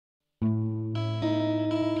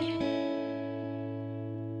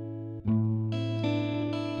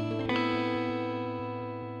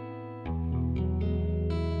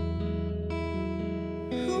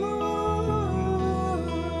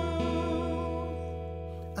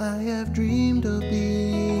I have dreamed of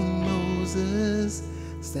being Moses,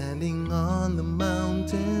 standing on the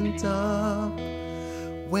mountain top,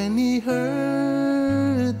 when he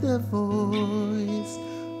heard the voice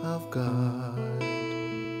of God.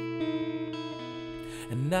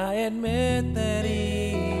 And I admit that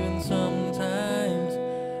even sometimes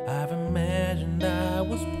I've imagined I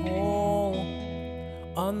was Paul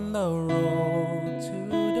on the road to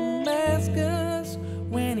Damascus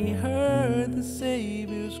when he heard the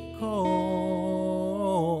Savior's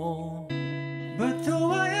call. But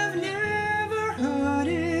though I have never heard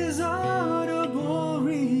his audible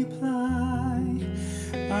reply,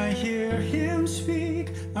 I hear him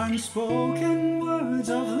speak unspoken words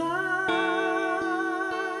of life.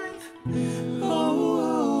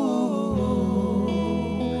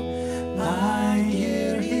 I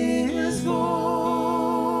hear his voice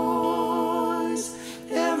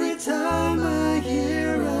every time I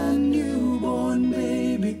hear a newborn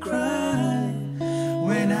baby cry,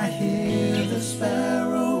 when I hear the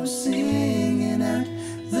sparrows singing at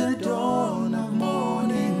the dawn of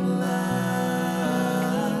morning light.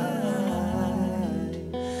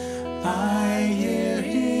 I hear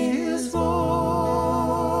his voice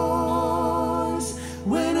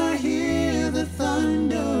when I hear the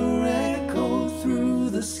thunder echo through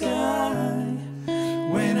the sky,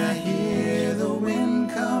 when I hear the wind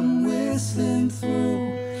come whistling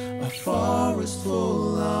through a forest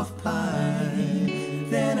full of pine.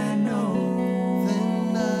 Then I know,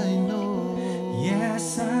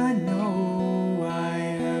 yes I know, I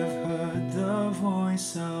have heard the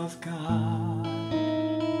voice of God.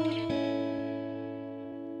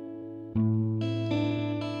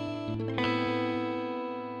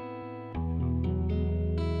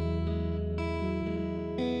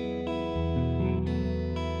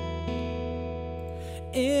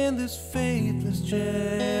 In this faithless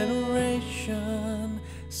generation,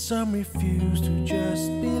 some refuse to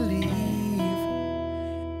just believe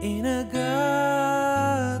in a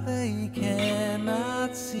God they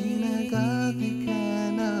cannot see.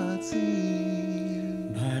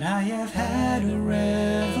 But I have had a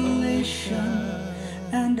revelation,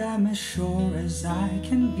 and I'm as sure as I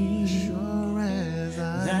can be,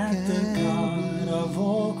 that the God of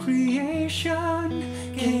all creation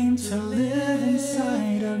came to live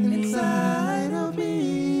inside of me.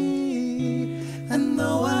 And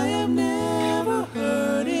though I have never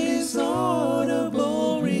heard his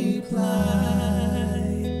audible reply,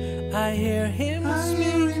 I hear him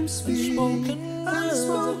speak unspoken words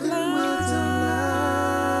of life.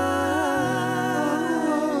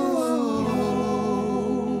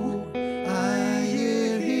 I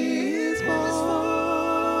hear his voice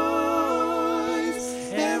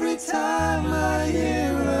every time I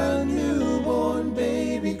hear a newborn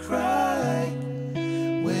baby cry,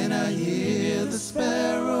 when I hear the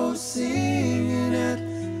sparrows singing at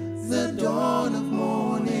the dawn of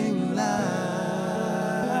morning light.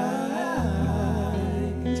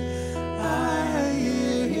 I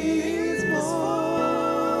hear his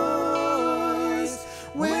voice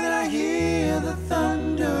when I hear the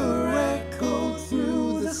thunder echo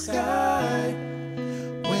through the sky,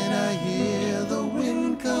 when I hear the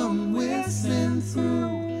wind come whistling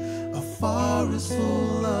through a forest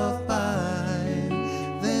full of pine.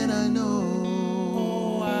 Then I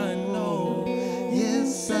know,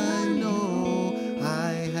 yes I know,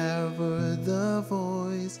 I have heard the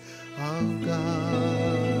voice of God.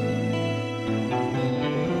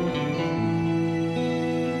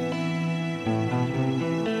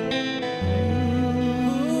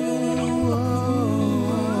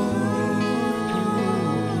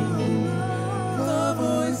 The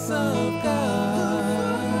voice of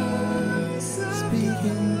God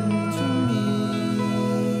speaking to me.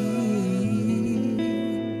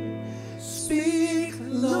 Speak,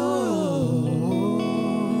 Lord.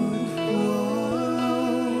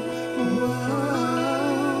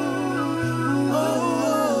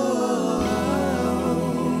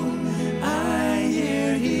 I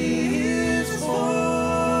hear his voice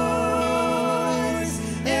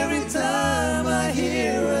every time I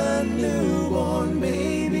hear a newborn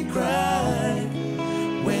baby cry,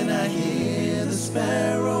 when I hear the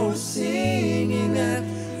sparrows singing at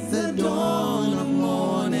the dawn of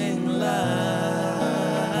morning light.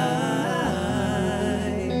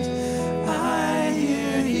 I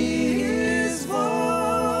hear his voice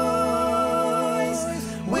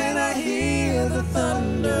when I hear the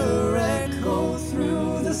thunder echo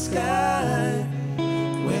through the sky,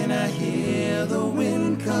 when I hear the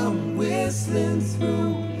wind come whistling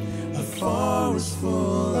through a forest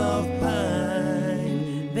full of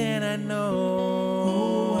pine. Then I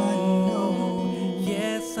know,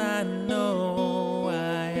 yes I know,